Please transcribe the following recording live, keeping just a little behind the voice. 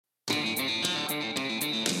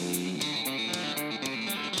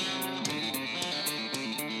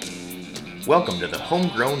Welcome to the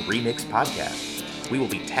Homegrown Remix Podcast. We will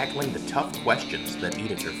be tackling the tough questions that eat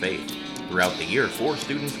at your faith. Throughout the year, 4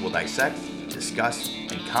 students will dissect, discuss,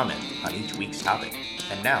 and comment on each week's topic.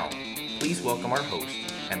 And now, please welcome our host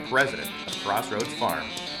and president of Crossroads Farm,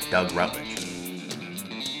 Doug Rutledge.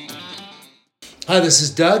 Hi, this is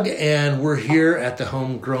Doug, and we're here at the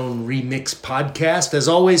Homegrown Remix Podcast. As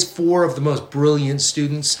always, 4 of the most brilliant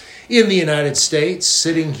students in the United States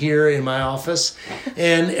sitting here in my office.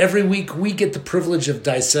 And every week we get the privilege of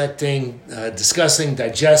dissecting, discussing,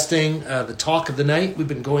 digesting the talk of the night. We've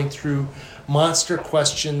been going through monster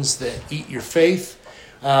questions that eat your faith.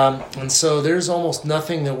 And so there's almost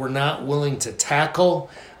nothing that we're not willing to tackle.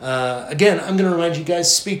 Again, I'm going to remind you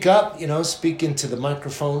guys, speak up, speak into the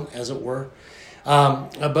microphone, as it were.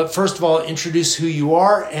 But first of all, introduce who you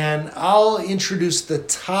are, and I'll introduce the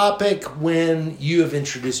topic when you have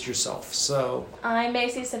introduced yourself. So, I'm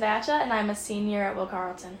Macy Savacha, and I'm a senior at Will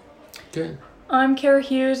Carleton. Okay. I'm Kara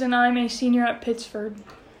Hughes, and I'm a senior at Pittsford.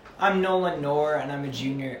 I'm Nolan Knorr, and I'm a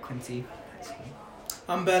junior at Quincy High School.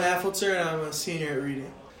 I'm Ben Affelter, and I'm a senior at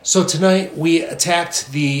Reading. So tonight we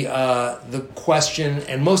attacked the question,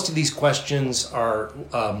 and most of these questions are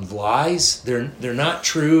lies. They're not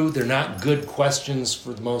true. They're not good questions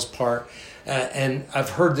for the most part. And I've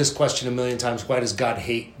heard this question a million times: why does God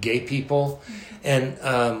hate gay people? And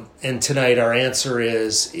tonight our answer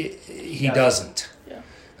is He doesn't. Yeah.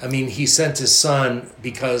 I mean, He sent His Son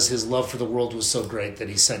because His love for the world was so great that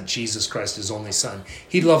He sent Jesus Christ, His only Son.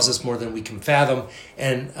 He loves us more than we can fathom.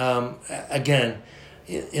 And again,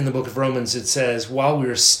 in the book of Romans, it says, while we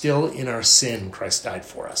were still in our sin, Christ died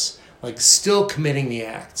for us. Like, still committing the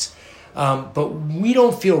acts. But we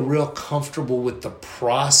don't feel real comfortable with the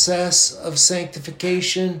process of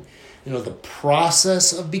sanctification, the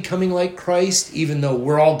process of becoming like Christ, even though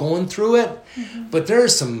we're all going through it. Mm-hmm. But there are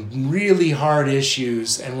some really hard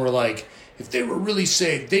issues, and we're like, if they were really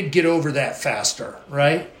saved, they'd get over that faster,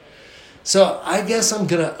 right? So I guess I'm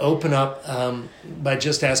going to open up by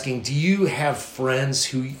just asking, do you have friends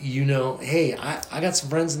who hey, I got some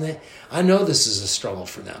friends and I know this is a struggle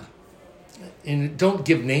for them. And don't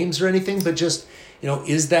give names or anything, but just,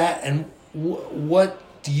 is that, and what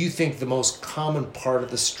do you think the most common part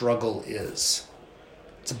of the struggle is?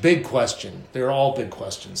 It's a big question. They're all big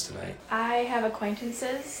questions tonight. I have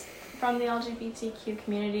acquaintances from the LGBTQ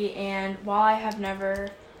community, and while I have never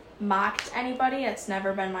mocked anybody, it's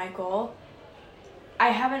never been my goal. I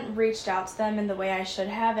haven't reached out to them in the way I should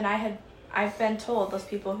have, and I've been told, those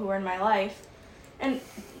people who are in my life, and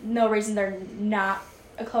no reason they're not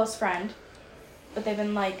a close friend, but they've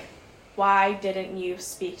been like, why didn't you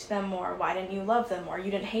speak to them more? Why didn't you love them more?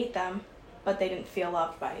 You didn't hate them, but they didn't feel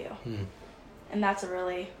loved by you. And that's a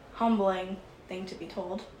really humbling thing to be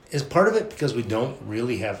told. Is part of it because we don't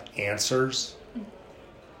really have answers?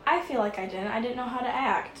 I feel like I didn't know how to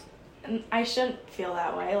act. And I shouldn't feel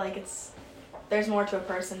that way. Like, there's more to a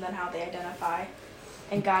person than how they identify.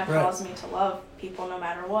 And God calls me to love people no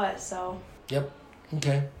matter what, so. Yep.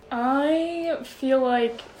 Okay. I feel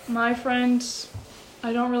like my friends,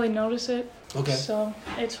 I don't really notice it. Okay. So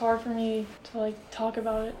it's hard for me to, talk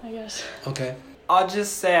about it, I guess. Okay. I'll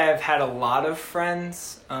just say I've had a lot of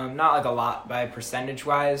friends, not a lot by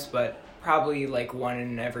percentage-wise, but probably 1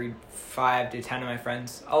 in every 5 to 10 of my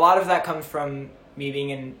friends. A lot of that comes from me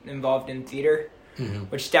being involved in theater,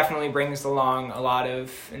 which definitely brings along a lot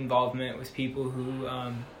of involvement with people who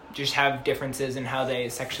just have differences in how they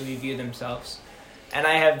sexually view themselves. And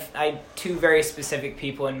I have 2 very specific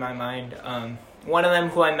people in my mind. One of them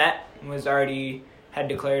who I met had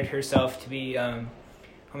declared herself to be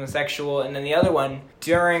homosexual, and then the other one,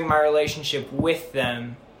 during my relationship with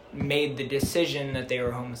them, made the decision that they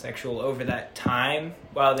were homosexual over that time,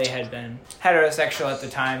 while they had been heterosexual at the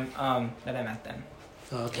time that I met them.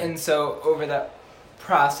 Okay. And so over that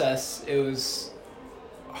process, it was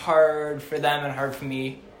hard for them and hard for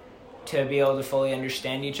me to be able to fully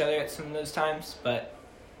understand each other at some of those times, but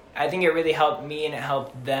I think it really helped me and it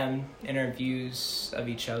helped them in our views of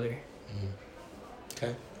each other.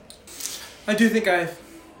 Okay. I do think I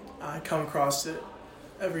come across it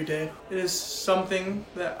every day. It is something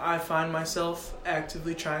that I find myself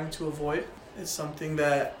actively trying to avoid. It's something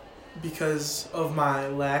that, because of my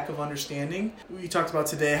lack of understanding, we talked about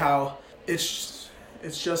today how it's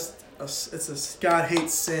God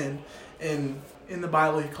hates sin, and in the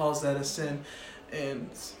Bible He calls that a sin.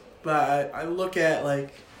 But I look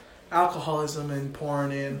at alcoholism and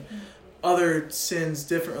porn and other sins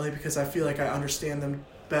differently because I feel like I understand them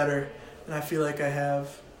better, and I feel like I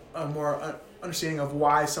have a more understanding of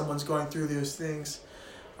why someone's going through those things.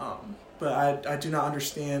 But I do not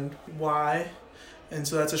understand why, and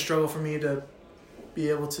so that's a struggle for me to be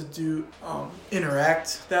able to do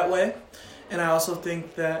interact that way. And I also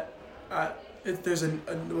think that there's an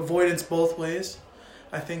avoidance both ways.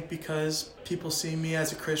 I think because people see me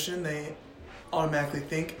as a Christian, they automatically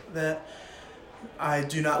think that I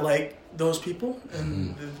do not like those people,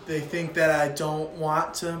 and they think that I don't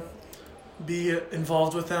want to be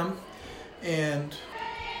involved with them, and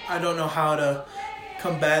I don't know how to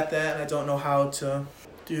combat that, and I don't know how to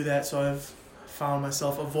do that, so I've found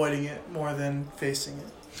myself avoiding it more than facing it.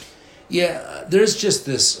 Yeah, there's just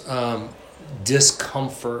this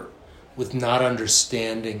discomfort with not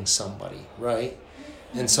understanding somebody, right?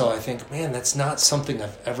 And so I think, man, that's not something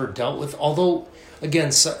I've ever dealt with. Although,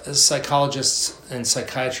 again, psychologists and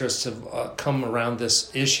psychiatrists have come around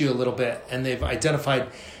this issue a little bit, and they've identified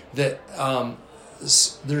that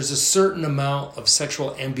there's a certain amount of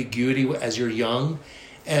sexual ambiguity as you're young.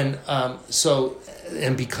 And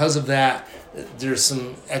and because of that, there's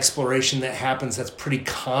some exploration that happens that's pretty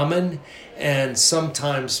common. And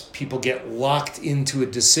sometimes people get locked into a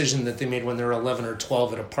decision that they made when they were 11 or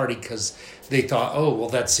 12 at a party because they thought, oh, well,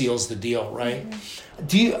 that seals the deal, right? Mm-hmm.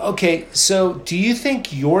 Do you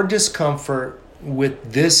think your discomfort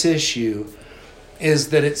with this issue is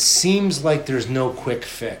that it seems like there's no quick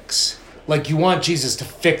fix? Like you want Jesus to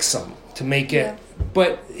fix them, to make it. Yeah.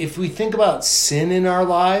 But if we think about sin in our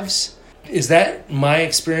lives, is that my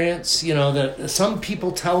experience? That some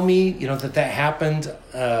people tell me, that happened,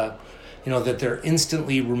 that they're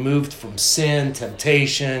instantly removed from sin,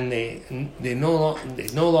 temptation. They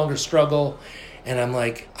no longer struggle. And I'm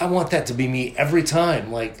like, I want that to be me every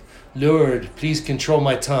time. Like, Lord, please control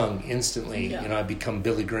my tongue instantly. Yeah. I become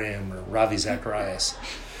Billy Graham or Ravi Zacharias.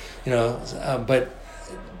 But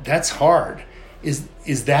that's hard. Is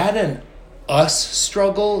that an us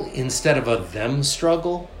struggle instead of a them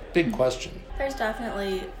struggle? Big question. There's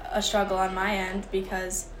definitely a struggle on my end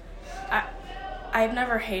because I've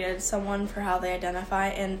never hated someone for how they identify,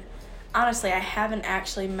 and honestly, I haven't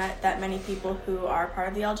actually met that many people who are part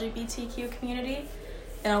of the LGBTQ community,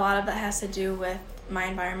 and a lot of that has to do with my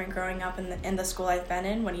environment growing up in the school I've been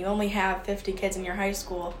in. When you only have 50 kids in your high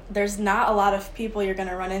school, there's not a lot of people you're going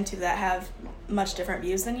to run into that have much different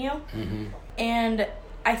views than you. Mm-hmm. And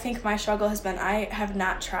I think my struggle has been I have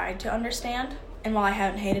not tried to understand, and while I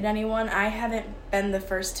haven't hated anyone, I haven't been the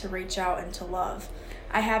first to reach out and to love.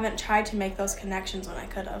 I haven't tried to make those connections when I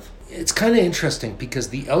could have. It's kind of interesting because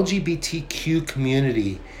the LGBTQ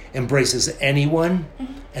community embraces anyone,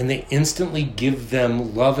 mm-hmm. and they instantly give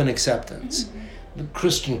them love and acceptance. Mm-hmm. The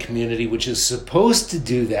Christian community, which is supposed to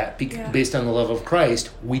do that based on the love of Christ,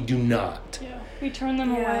 we do not. Yeah, we turn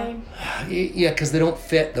them away. Yeah, because they don't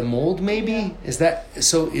fit the mold, maybe? Yeah.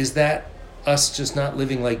 Is that us just not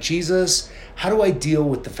living like Jesus? How do I deal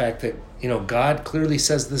with the fact that God clearly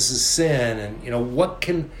says this is sin, and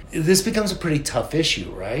this becomes a pretty tough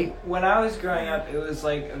issue, right? When I was growing up, it was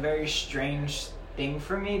like a very strange thing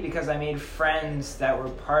for me because I made friends that were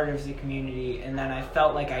part of the community, and then I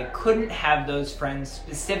felt like I couldn't have those friends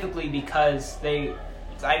specifically because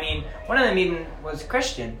one of them even was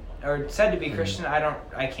Christian or said to be Christian.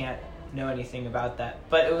 I can't know anything about that,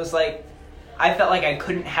 but it was like I felt like I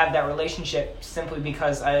couldn't have that relationship simply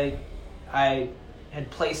because I had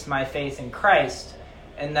placed my faith in Christ,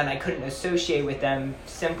 and then I couldn't associate with them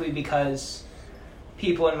simply because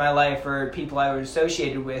people in my life or people I was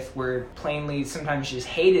associated with were plainly sometimes just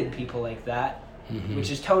hated people like that, mm-hmm. which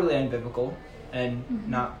is totally unbiblical and mm-hmm.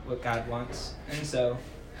 not what God wants. And so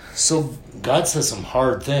God says some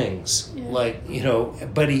hard things,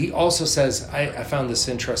 but he also says, I found this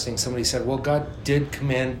interesting. Somebody said, well, God did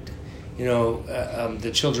command,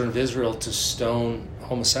 the children of Israel to stone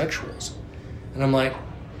homosexuals. And I'm like,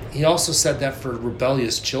 he also said that for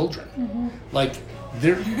rebellious children. Mm-hmm. Like,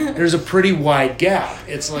 there's a pretty wide gap.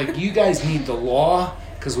 It's like, you guys need the law,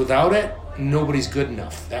 because without it, nobody's good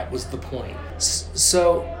enough. That was the point.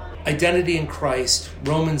 So, identity in Christ,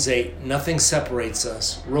 Romans 8, nothing separates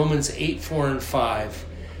us. Romans 8, 4, and 5,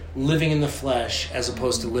 living in the flesh as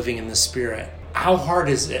opposed to living in the Spirit. How hard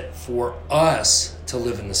is it for us to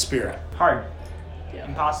live in the Spirit? Hard. Yeah.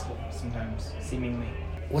 Impossible, sometimes, seemingly.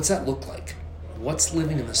 What's that look like? What's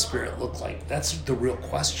living in the Spirit look like? That's the real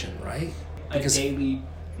question, right? Because a daily,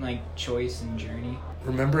 choice and journey.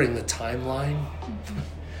 Remembering the timeline.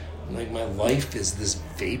 Mm-hmm. My life is this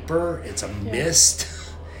vapor. It's a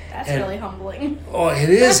mist. That's really humbling. Oh, it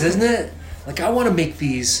is, isn't it? I want to make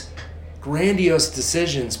these grandiose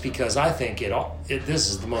decisions because I think this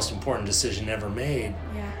is the most important decision ever made.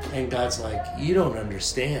 Yeah. And God's like, you don't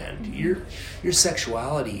understand. Mm-hmm. Your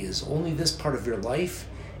sexuality is only this part of your life.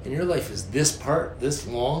 And your life is this part, this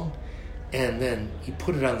long, and then he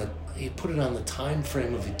put it on you put it on the time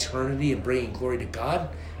frame of eternity and bringing glory to God,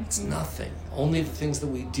 it's nothing. Only the things that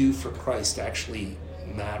we do for Christ actually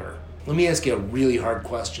matter. Let me ask you a really hard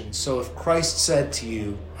question. So if Christ said to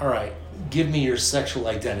you, all right, give me your sexual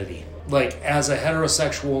identity, like as a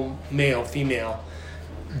heterosexual male, female,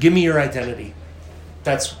 give me your identity.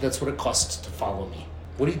 That's what it costs to follow me.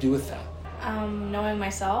 What do you do with that? Knowing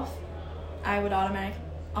myself, I would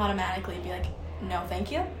automatically be like, no,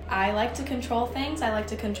 thank you. I like to control things. I like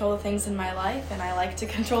to control the things in my life, and I like to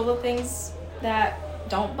control the things that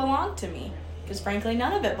don't belong to me, because frankly,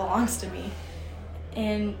 none of it belongs to me.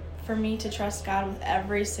 And for me to trust God with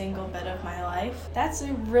every single bit of my life, that's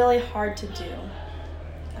really hard to do.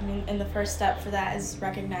 I mean, and the first step for that is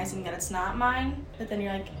recognizing that it's not mine, but then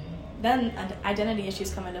you're like, then identity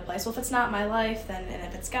issues come into place. Well, if it's not my life, then, and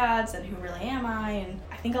if it's God's, then who really am I? And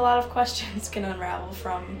I think a lot of questions can unravel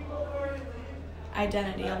from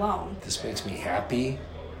identity alone. This makes me happy.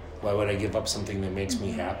 Why would I give up something that makes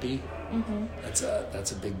me happy? Mm-hmm. That's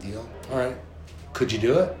a big deal. All right. Could you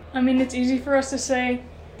do it? I mean, it's easy for us to say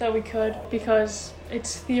that we could because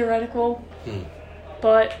it's theoretical.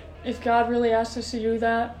 But if God really asked us to do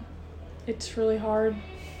that, it's really hard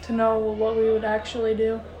to know what we would actually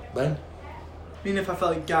do. Ben? I mean, if I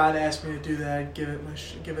felt like God asked me to do that, I'd give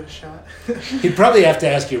it a shot. He'd probably have to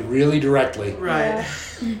ask you really directly. Right.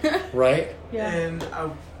 Yeah. Right? Yeah. And I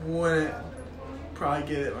wouldn't probably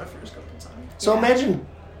get it my first couple of times. So imagine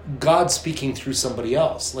God speaking through somebody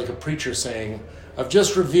else, like a preacher saying, I've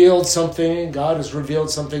just revealed something. God has revealed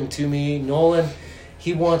something to me. Nolan,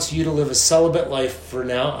 he wants you to live a celibate life from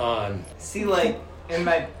now on. See, like, in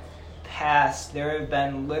my past, there have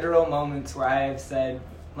been literal moments where I have said,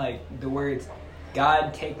 like, the words,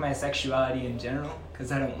 God, take my sexuality in general,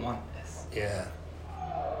 because I don't want this. Yeah.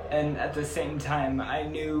 And at the same time, I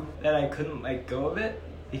knew that I couldn't let go of it,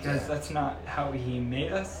 because that's not how he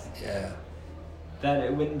made us. Yeah. That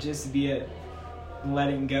it wouldn't just be a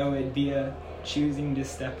letting go, it'd be a choosing to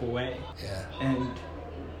step away. Yeah. And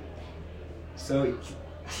so,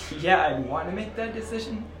 yeah, I'd want to make that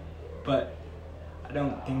decision, but I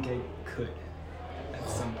don't think I could at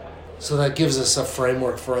some point. So that gives us a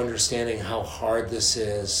framework for understanding how hard this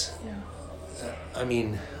is. Yeah. I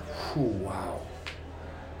mean, wow.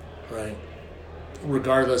 Right?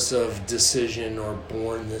 Regardless of decision or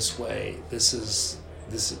born this way, this is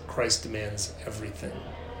Christ demands everything.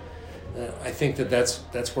 I think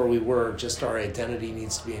that's where we were. Just our identity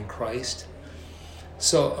needs to be in Christ.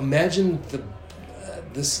 So imagine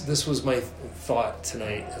this was my thought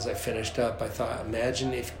tonight as I finished up. I thought,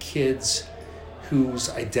 imagine if kids whose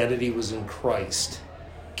identity was in Christ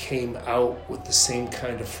came out with the same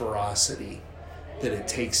kind of ferocity that it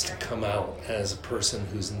takes to come out as a person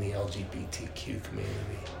who's in the LGBTQ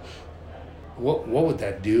community. What would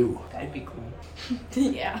that do? That'd be cool.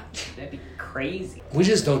 Yeah. That'd be crazy. We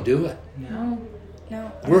just don't do it. No.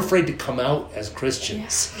 No. We're afraid to come out as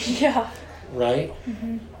Christians, Yeah. right?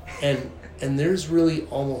 Mm-hmm. And there's really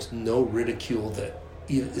almost no ridicule that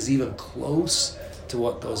is even close to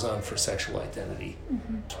what goes on for sexual identity.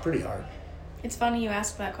 Mm-hmm. It's pretty hard. It's funny you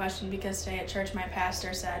ask that question because today at church my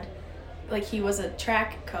pastor said, like, he was a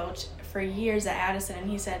track coach for years at Addison, and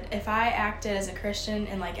he said, if I acted as a Christian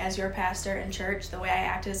and like as your pastor in church the way I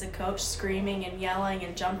acted as a coach, screaming and yelling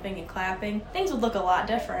and jumping and clapping, things would look a lot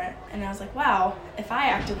different. And I was like, wow, if I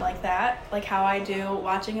acted like that, like how I do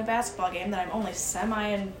watching a basketball game that I'm only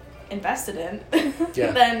semi-invested in,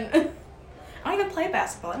 then I don't even play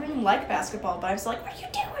basketball. I don't even like basketball, but I'm still like, what are you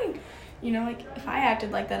doing? You know, like, if I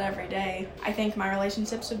acted like that every day, I think my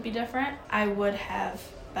relationships would be different. I would have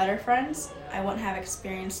better friends. I wouldn't have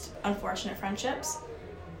experienced unfortunate friendships.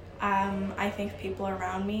 I think people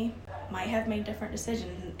around me might have made different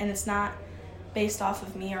decisions, and it's not based off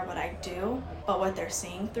of me or what I do, but what they're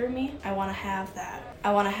seeing through me. I want to have that.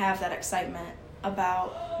 I want to have that excitement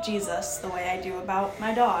about Jesus the way I do about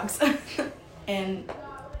my dogs in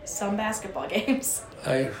some basketball games.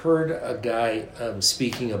 I heard a guy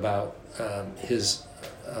speaking about his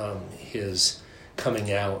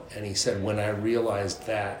coming out, and he said, when I realized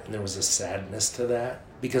that, and there was a sadness to that,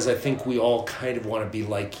 because I think we all kind of want to be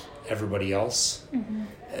like everybody else. Mm-hmm.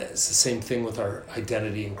 It's the same thing with our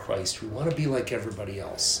identity in Christ. We want to be like everybody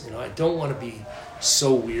else. You know, I don't want to be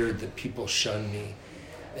so weird that people shun me.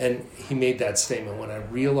 And he made that statement when I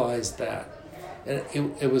realized that. And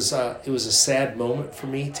it was a sad moment for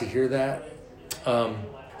me to hear that.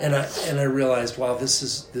 And I realized, wow, this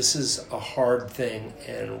is a hard thing,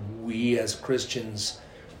 and we as Christians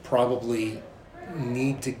probably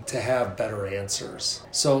need to have better answers.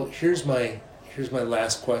 So here's my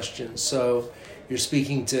last question. So you're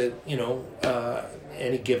speaking to,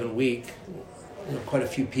 any given week, quite a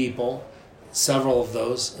few people. Several of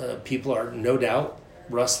those people are no doubt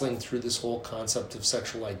wrestling through this whole concept of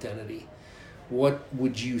sexual identity. What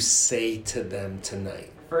would you say to them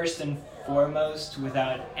tonight? First and foremost,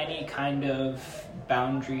 without any kind of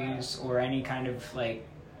boundaries or any kind of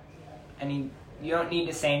you don't need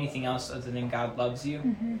to say anything else other than God loves you,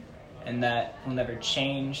 and that will never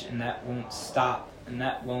change, and that won't stop, and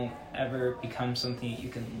that won't ever become something that you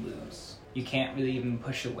can lose. You can't really even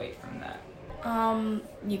push away from that.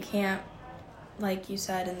 You can't, like you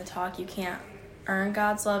said in the talk, you can't earn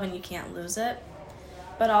God's love and you can't lose it.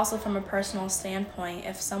 But also from a personal standpoint,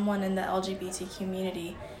 if someone in the LGBT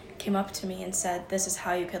community came up to me and said, this is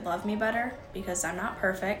how you could love me better, because I'm not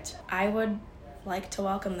perfect, I would like to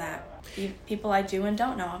welcome that. People I do and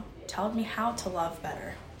don't know tell me how to love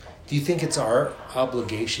better. Do you think it's our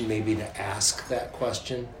obligation maybe to ask that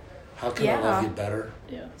question? How can I love you better?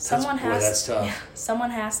 Yeah. That's tough. Yeah, someone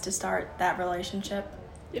has to start that relationship.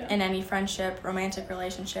 Yeah. In any friendship, romantic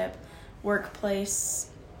relationship, workplace,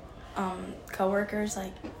 coworkers,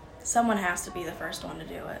 someone has to be the first one to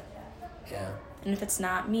do it. Yeah. And if it's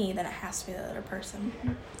not me, then it has to be the other person.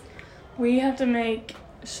 We have to make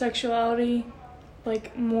sexuality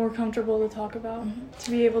more comfortable to talk about,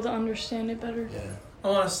 to be able to understand it better. Yeah. I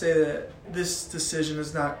want to say that this decision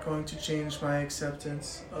is not going to change my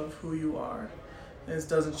acceptance of who you are. And it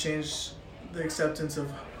doesn't change the acceptance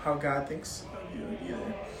of how God thinks of you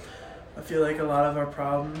either. I feel like a lot of our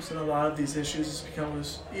problems and a lot of these issues is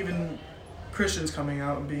because even Christians coming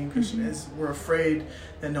out and being Christian is we're afraid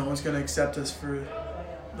that no one's going to accept us for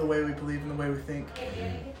the way we believe and the way we think.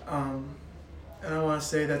 And I want to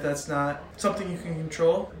say that that's not something you can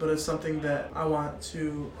control, but it's something that I want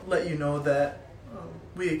to let you know that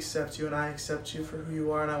we accept you and I accept you for who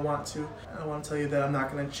you are, and I want to tell you that I'm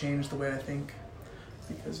not going to change the way I think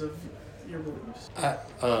because of your beliefs.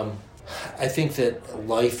 I think that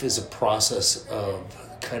life is a process of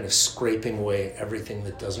kind of scraping away everything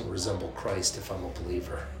that doesn't resemble Christ if I'm a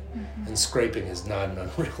believer. And scraping is not an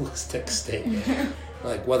unrealistic statement.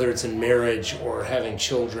 Whether it's in marriage or having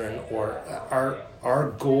children, or our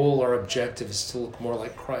goal, our objective is to look more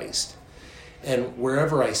like Christ. And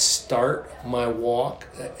wherever I start my walk,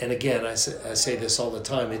 and again, I say this all the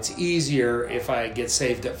time, it's easier if I get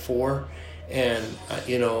saved at 4 and,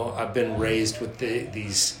 I've been raised with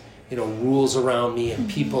these, rules around me and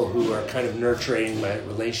people who are kind of nurturing my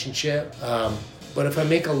relationship. But if I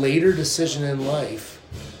make a later decision in life,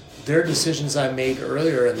 they're decisions I made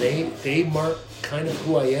earlier, and they mark kind of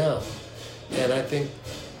who I am. And I think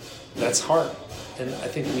that's hard. And I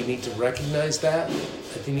think we need to recognize that.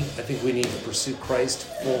 I think we need to pursue Christ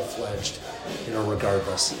full-fledged,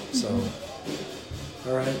 regardless. So,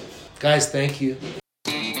 all right. Guys, thank you.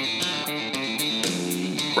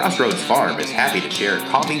 Crossroads Farm is happy to share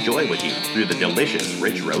coffee joy with you through the delicious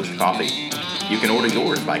Rich Roast coffee. You can order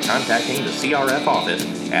yours by contacting the CRF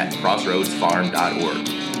office at crossroadsfarm.org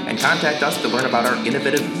and contact us to learn about our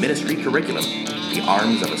innovative ministry curriculum, The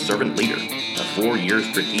Arms of a Servant Leader, a 4-year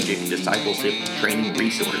strategic discipleship training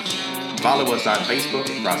resource. Follow us on Facebook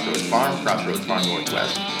at Crossroads Farm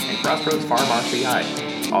Northwest, and Crossroads Farm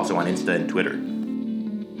RCI, also on Insta and Twitter.